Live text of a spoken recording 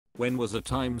When was a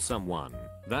time someone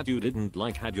that you didn't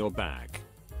like had your back?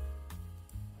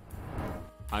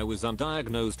 I was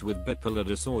undiagnosed with bipolar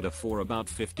disorder for about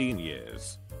 15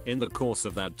 years. In the course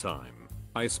of that time,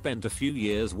 I spent a few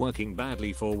years working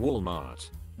badly for Walmart.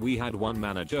 We had one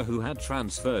manager who had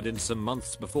transferred in some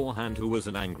months beforehand who was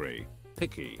an angry,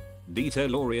 picky,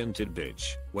 detail-oriented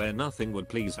bitch where nothing would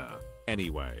please her.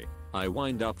 Anyway, I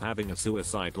wind up having a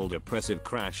suicidal depressive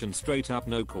crash and straight up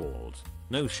no called,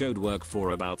 no showed work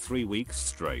for about 3 weeks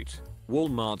straight.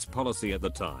 Walmart's policy at the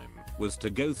time was to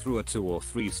go through a 2 or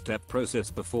 3 step process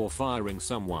before firing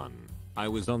someone. I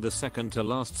was on the second to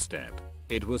last step.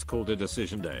 It was called a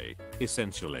decision day.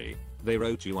 Essentially, they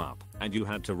wrote you up and you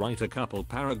had to write a couple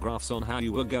paragraphs on how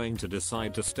you were going to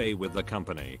decide to stay with the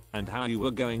company and how you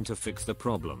were going to fix the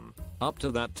problem. Up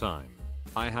to that time,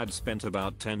 I had spent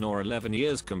about 10 or 11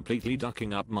 years completely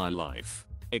ducking up my life,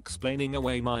 explaining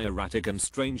away my erratic and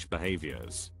strange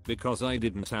behaviors because I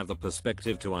didn't have the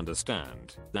perspective to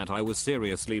understand that I was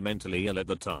seriously mentally ill at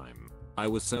the time. I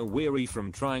was so weary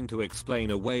from trying to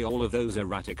explain away all of those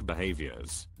erratic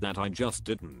behaviors that I just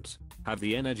didn't have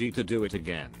the energy to do it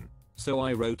again. So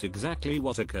I wrote exactly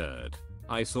what occurred.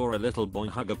 I saw a little boy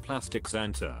hug a plastic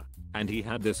Santa, and he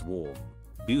had this warm,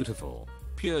 beautiful,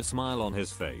 pure smile on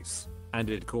his face, and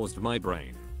it caused my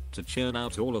brain to churn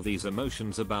out all of these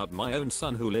emotions about my own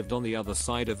son who lived on the other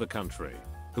side of the country,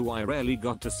 who I rarely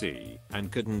got to see and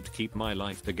couldn't keep my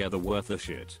life together worth a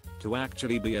shit to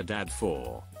actually be a dad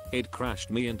for. It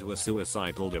crashed me into a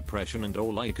suicidal depression and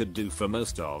all I could do for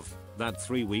most of that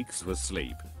 3 weeks was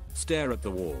sleep, stare at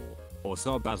the wall, or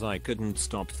sob as I couldn't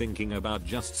stop thinking about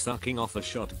just sucking off a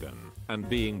shotgun and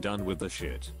being done with the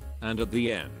shit. And at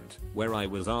the end, where I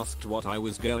was asked what I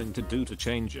was going to do to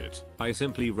change it, I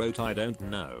simply wrote I don't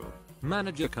know.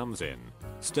 Manager comes in,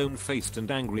 stone-faced and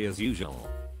angry as usual.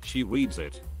 She reads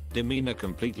it. Demeanor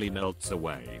completely melts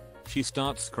away. She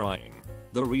starts crying.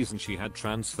 The reason she had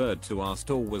transferred to our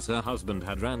store was her husband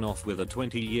had ran off with a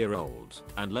 20-year-old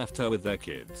and left her with their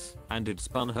kids, and it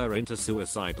spun her into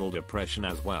suicidal depression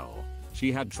as well.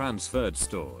 She had transferred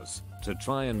stores to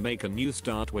try and make a new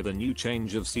start with a new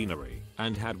change of scenery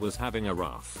and was having a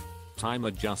rough time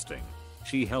adjusting.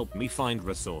 She helped me find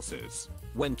resources,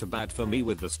 went to bat for me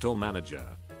with the store manager,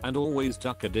 and always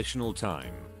took additional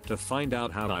time to find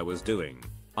out how I was doing.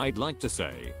 I'd like to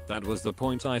say that was the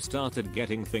point I started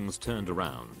getting things turned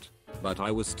around, but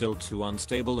I was still too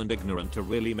unstable and ignorant to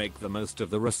really make the most of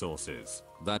the resources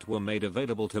that were made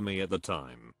available to me at the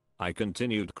time. I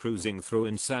continued cruising through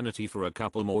insanity for a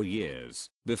couple more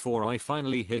years before I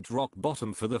finally hit rock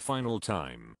bottom for the final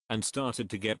time and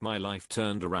started to get my life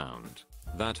turned around.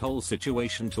 That whole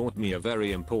situation taught me a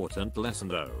very important lesson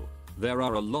though. There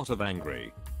are a lot of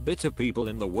angry, bitter people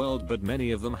in the world, but many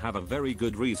of them have a very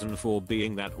good reason for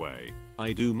being that way.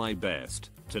 I do my best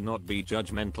to not be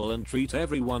judgmental and treat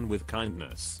everyone with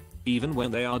kindness, even when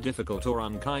they are difficult or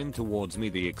unkind towards me,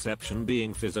 the exception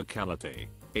being physicality.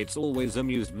 It's always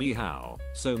amused me how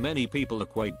so many people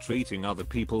equate treating other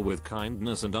people with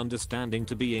kindness and understanding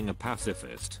to being a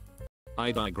pacifist.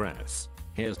 I digress.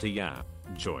 Here's to ya,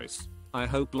 Joyce. I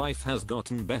hope life has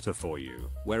gotten better for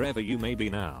you, wherever you may be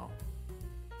now.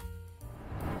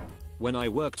 When I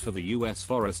worked for the US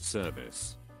Forest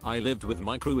Service, I lived with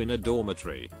my crew in a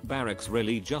dormitory barracks,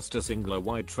 really just a singular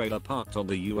wide trailer parked on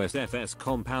the USFS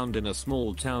compound in a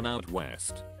small town out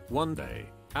west. One day,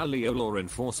 a LEO law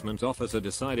enforcement officer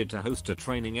decided to host a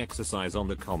training exercise on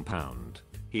the compound.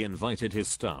 He invited his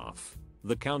staff,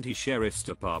 the county sheriff's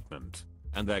department,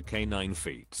 and their canine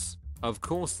feats. Of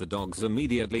course the dogs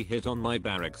immediately hit on my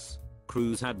barracks.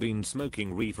 Crews had been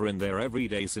smoking reefer in there every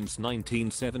day since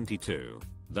 1972.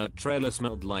 That trailer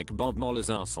smelled like Bob Moller's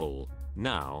asshole.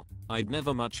 Now, I'd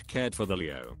never much cared for the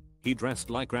Leo. He dressed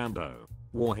like Rambo,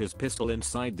 wore his pistol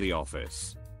inside the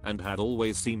office, and had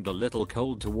always seemed a little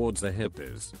cold towards the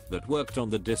hippies that worked on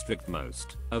the district,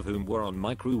 most of whom were on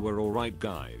my crew were alright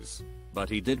guys. But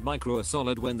he did my crew a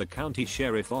solid when the county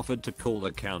sheriff offered to call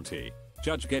the county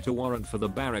judge get a warrant for the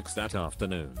barracks that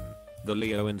afternoon. The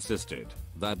Leo insisted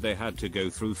that they had to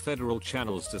go through federal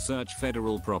channels to search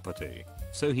federal property,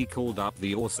 so he called up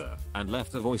the ORSA and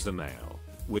left a voicemail,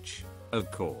 which, of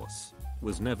course,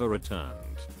 was never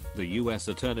returned. The US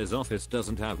Attorney's Office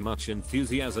doesn't have much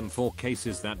enthusiasm for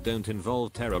cases that don't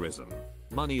involve terrorism,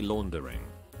 money laundering,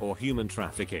 or human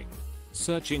trafficking.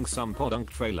 Searching some podunk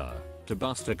trailer to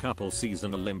bust a couple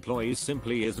seasonal employees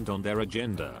simply isn't on their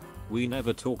agenda. We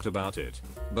never talked about it,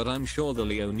 but I'm sure the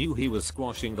Leo knew he was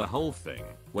squashing the whole thing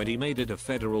when he made it a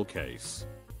federal case.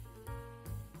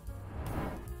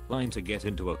 Line to get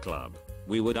into a club.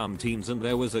 We were dumb teens and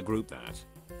there was a group that,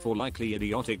 for likely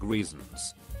idiotic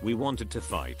reasons, we wanted to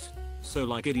fight. So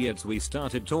like idiots we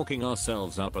started talking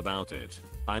ourselves up about it.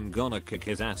 I'm gonna kick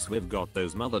his ass, we've got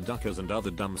those mother duckers and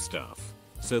other dumb stuff.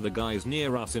 So the guys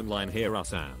near us in line hear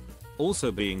us and,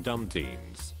 also being dumb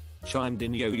teens, chimed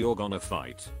in, yo, you're gonna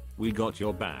fight. We got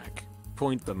your back.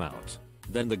 Point them out.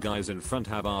 Then the guys in front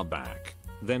have our back.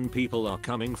 Then people are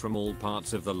coming from all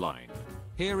parts of the line,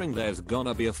 hearing there's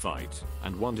gonna be a fight,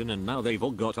 and wondering, and now they've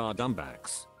all got our dumb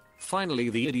backs. Finally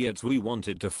the idiots we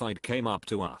wanted to fight came up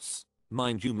to us.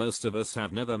 Mind you, most of us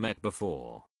have never met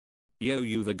before. Yo,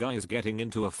 you the guys getting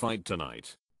into a fight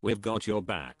tonight. We've got your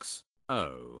backs.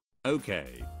 Oh,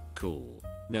 okay, cool.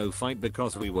 No fight,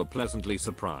 because we were pleasantly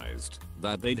surprised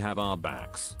that they'd have our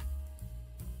backs.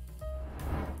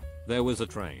 There was a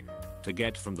train to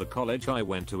get from the college I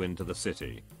went to into the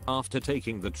city. After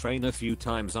taking the train a few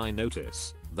times I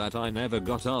notice that I never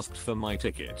got asked for my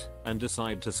ticket and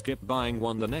decide to skip buying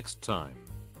one the next time.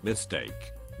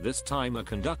 Mistake. This time a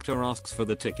conductor asks for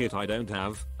the ticket I don't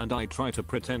have, and I try to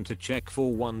pretend to check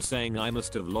for one, saying I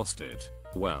must have lost it.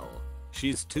 Well,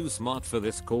 she's too smart for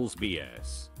this, calls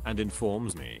BS, and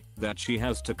informs me that she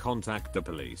has to contact the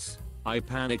police. I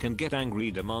panic and get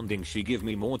angry, demanding she give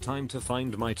me more time to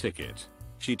find my ticket.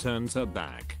 She turns her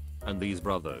back, and these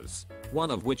brothers,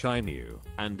 one of which I knew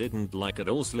and didn't like at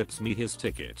all, slips me his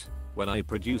ticket. When I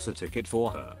produce a ticket for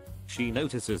her, she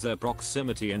notices their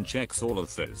proximity and checks all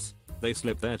of this. They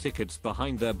slip their tickets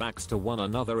behind their backs to one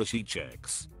another as she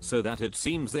checks, so that it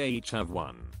seems they each have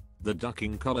one. The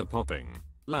ducking, collar popping,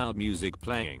 loud music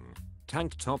playing,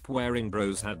 tank top wearing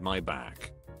bros had my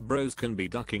back. Bros can be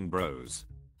ducking bros.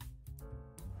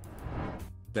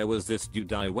 There was this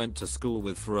dude I went to school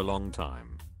with for a long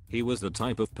time. He was the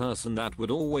type of person that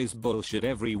would always bullshit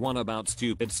everyone about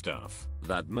stupid stuff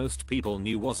that most people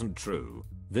knew wasn't true.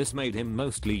 This made him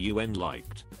mostly UN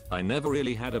liked. I never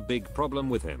really had a big problem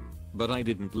with him, but I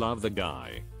didn't love the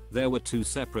guy. There were 2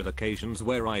 separate occasions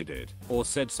where I did or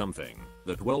said something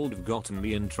that would have gotten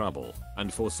me in trouble,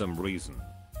 and for some reason,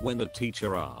 when the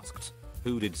teacher asked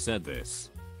who did said this,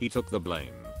 he took the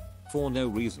blame. For no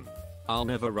reason. I'll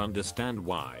never understand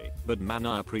why, but man,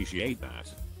 I appreciate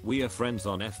that. We are friends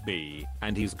on FB,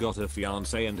 and he's got a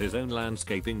fiance and his own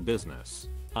landscaping business.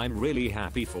 I'm really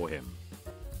happy for him.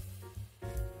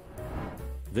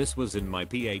 This was in my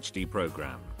PhD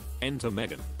program. Enter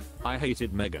Megan. I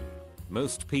hated Megan.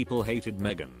 Most people hated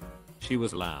Megan. She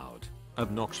was loud,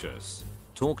 obnoxious,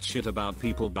 talked shit about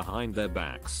people behind their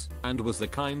backs, and was the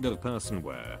kind of person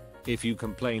where, if you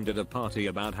complained at a party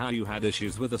about how you had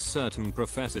issues with a certain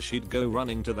professor, she'd go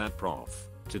running to that prof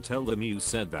to tell them you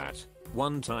said that.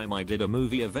 One time I did a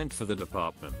movie event for the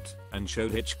department and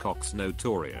showed Hitchcock's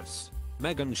Notorious.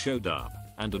 Megan showed up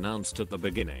and announced at the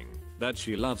beginning that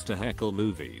she loves to heckle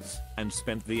movies and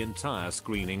spent the entire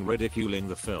screening ridiculing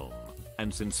the film.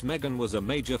 And since Megan was a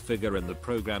major figure in the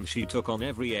program, she took on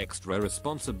every extra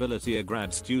responsibility a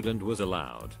grad student was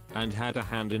allowed and had a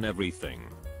hand in everything.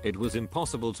 It was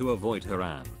impossible to avoid her,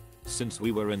 and since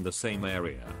we were in the same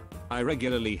area, I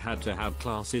regularly had to have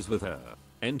classes with her.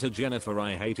 Enter Jennifer.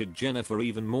 I hated Jennifer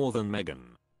even more than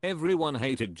Megan. Everyone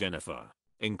hated Jennifer,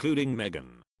 including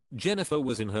Megan. Jennifer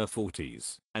was in her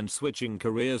 40s and switching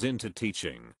careers into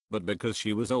teaching, but because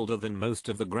she was older than most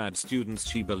of the grad students,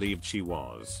 she believed she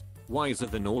was wiser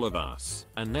than all of us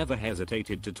and never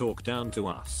hesitated to talk down to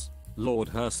us, lord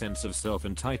her sense of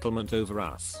self-entitlement over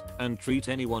us, and treat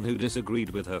anyone who disagreed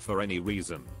with her for any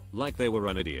reason like they were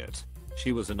an idiot.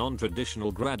 She was a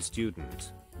non-traditional grad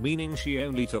student, meaning she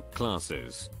only took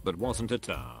classes but wasn't a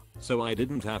tar, so I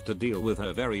didn't have to deal with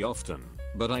her very often,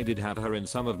 but I did have her in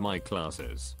some of my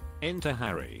classes. Enter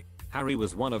Harry. Harry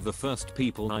was one of the first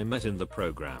people I met in the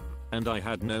program, and I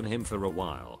had known him for a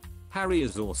while. Harry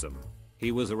is awesome.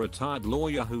 He was a retired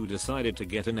lawyer who decided to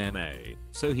get an MA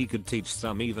so he could teach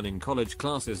some evening college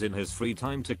classes in his free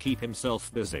time to keep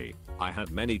himself busy. I had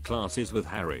many classes with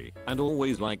Harry and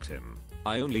always liked him.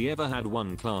 I only ever had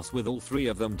one class with all 3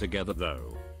 of them together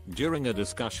though. During a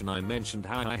discussion I mentioned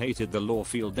how I hated the law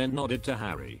field, then nodded to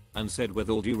Harry and said, with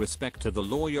all due respect to the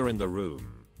lawyer in the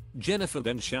room. Jennifer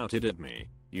then shouted at me,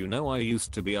 "You know I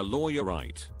used to be a lawyer,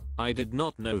 right?" I did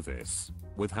not know this.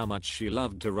 With how much she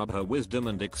loved to rub her wisdom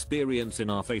and experience in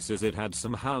our faces, it had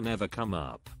somehow never come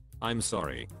up. "I'm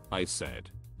sorry," I said.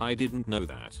 "I didn't know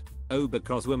that." "Oh,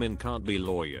 because women can't be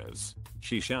lawyers,"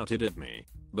 she shouted at me.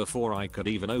 Before I could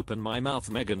even open my mouth,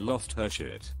 Megan lost her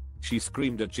shit. She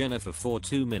screamed at Jennifer for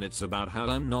 2 minutes about how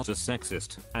I'm not a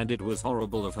sexist, and it was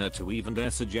horrible of her to even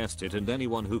dare suggest it, and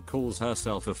anyone who calls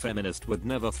herself a feminist would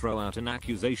never throw out an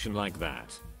accusation like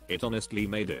that. It honestly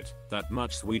made it that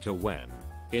much sweeter when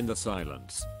In the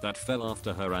silence that fell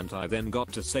after her aunt, I then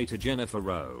got to say to Jennifer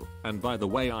Rowe, and by the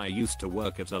way, I used to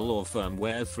work at a law firm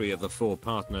where 3 of the 4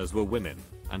 partners were women,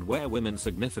 and where women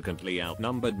significantly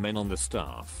outnumbered men on the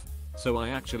staff. So I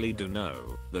actually do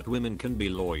know that women can be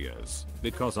lawyers,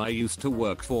 because I used to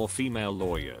work for female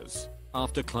lawyers.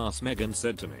 After class, Megan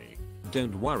said to me,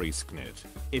 "Don't worry, Sknit.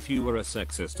 If you were a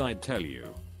sexist, I'd tell you.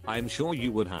 I'm sure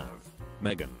you would have.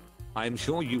 Megan. I'm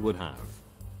sure you would have."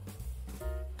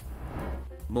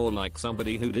 More like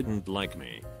somebody who didn't like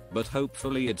me, but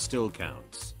hopefully it still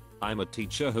counts. I'm a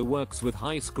teacher who works with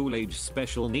high school age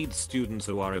special needs students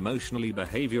who are emotionally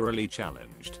behaviorally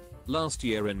challenged. Last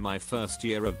year, in my first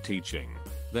year of teaching,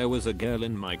 there was a girl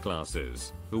in my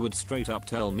classes who would straight up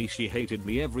tell me she hated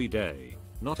me every day.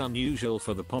 Not unusual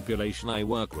for the population I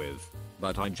work with,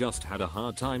 but I just had a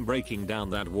hard time breaking down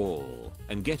that wall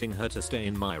and getting her to stay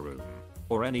in my room,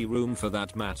 or any room for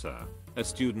that matter. A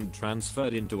student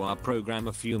transferred into our program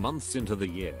a few months into the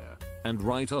year, and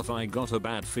right off I got a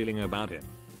bad feeling about him.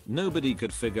 Nobody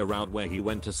could figure out where he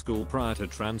went to school prior to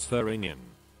transferring in.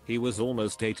 He was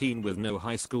almost 18 with no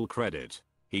high school credit.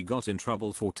 He got in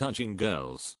trouble for touching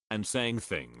girls and saying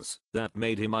things that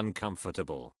made him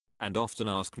uncomfortable, and often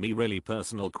asked me really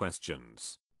personal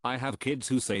questions. I have kids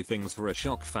who say things for a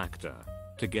shock factor,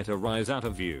 to get a rise out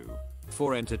of you,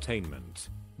 for entertainment.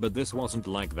 But this wasn't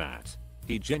like that.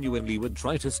 He genuinely would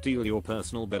try to steal your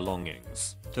personal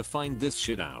belongings to find this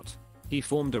shit out. He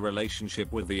formed a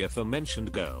relationship with the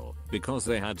aforementioned girl because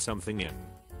they had something in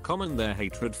common, their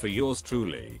hatred for yours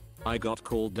truly. I got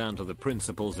called down to the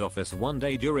principal's office one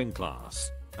day during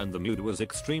class, and the mood was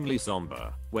extremely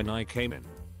somber when I came in.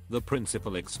 The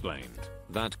principal explained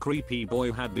that creepy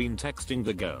boy had been texting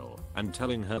the girl and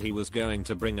telling her he was going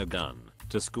to bring a gun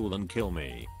to school and kill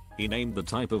me. He named the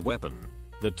type of weapon,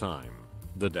 the time,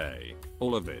 the day,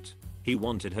 all of it. He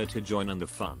wanted her to join in the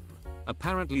fun.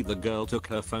 Apparently the girl took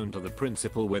her phone to the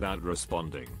principal without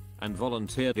responding and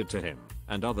volunteered it to him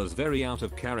and others. Very out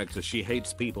of character. She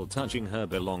hates people touching her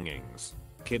belongings.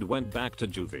 Kid went back to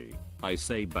juvie. I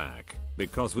say back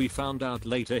because we found out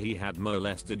later he had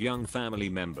molested young family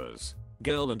members.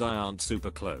 Girl and I aren't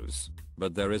super close,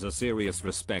 but there is a serious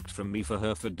respect from me for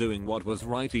her for doing what was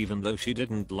right even though she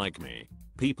didn't like me.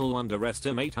 People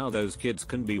underestimate how those kids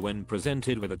can be when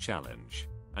presented with a challenge,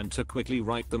 and to quickly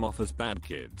write them off as bad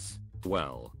kids.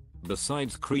 Well,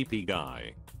 besides creepy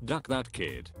guy, duck that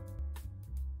kid.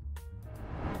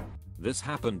 This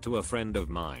happened to a friend of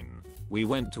mine. We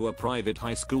went to a private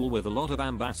high school with a lot of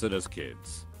ambassadors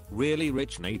kids, really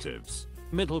rich natives,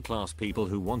 middle class people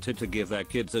who wanted to give their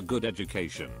kids a good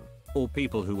education, or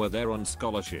people who were there on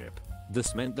scholarship.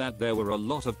 This meant that there were a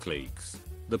lot of cliques,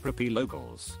 the preppy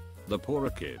locals, the poorer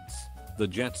kids, the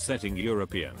jet-setting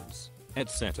Europeans,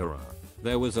 etc.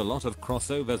 There was a lot of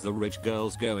crossovers, the rich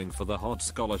girls going for the hot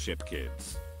scholarship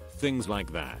kids. Things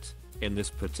like that. In this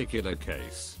particular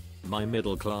case, my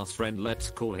middle class friend,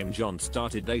 let's call him John,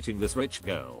 started dating this rich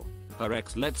girl. Her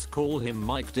ex, let's call him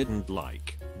Mike, didn't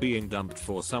like being dumped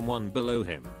for someone below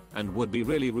him and would be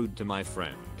really rude to my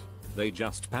friend. They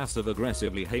just passive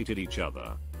aggressively hated each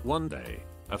other. One day,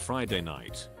 a Friday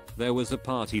night, there was a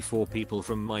party for people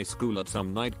from my school at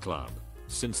some nightclub.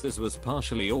 Since this was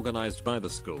partially organized by the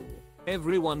school,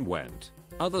 everyone went.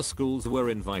 Other schools were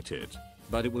invited,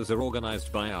 but it was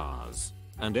organized by ours,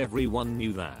 and everyone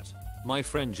knew that. My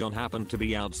friend John happened to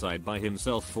be outside by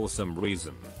himself for some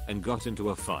reason and got into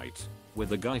a fight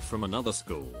with a guy from another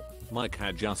school. Mike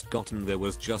had just gotten there,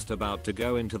 was just about to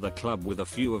go into the club with a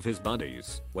few of his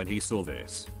buddies when he saw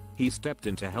this. He stepped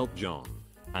in to help John,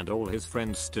 and all his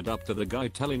friends stood up to the guy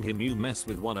telling him, "You mess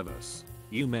with one of us,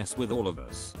 you mess with all of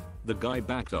us." The guy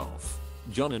backed off.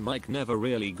 John and Mike never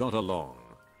really got along,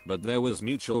 but there was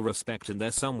mutual respect in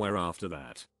there somewhere after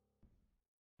that.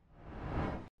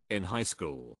 In high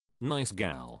school, nice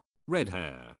gal, red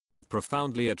hair,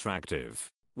 profoundly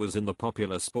attractive, was in the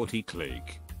popular sporty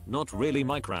clique. Not really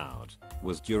my crowd.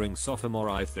 Was during sophomore,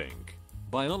 I think,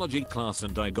 biology class,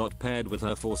 and I got paired with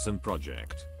her for some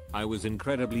project. I was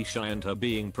incredibly shy and her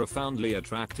being profoundly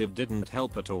attractive didn't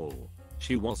help at all.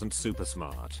 She wasn't super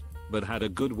smart, but had a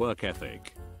good work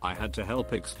ethic. I had to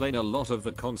help explain a lot of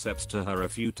the concepts to her a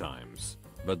few times,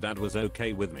 but that was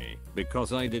okay with me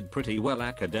because I did pretty well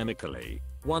academically.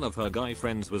 One of her guy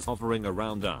friends was hovering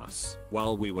around us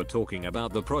while we were talking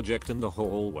about the project in the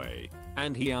hallway,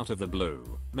 and he out of the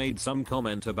blue made some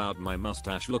comment about my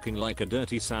mustache looking like a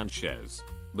dirty Sanchez.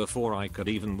 Before I could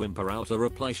even whimper out a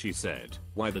reply, she said,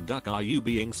 "Why the duck are you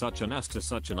being such an ass to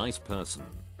such a nice person?"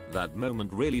 That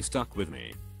moment really stuck with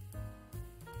me.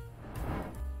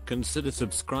 Consider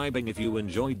subscribing if you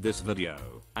enjoyed this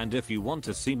video, and if you want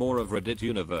to see more of Reddit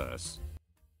Universe,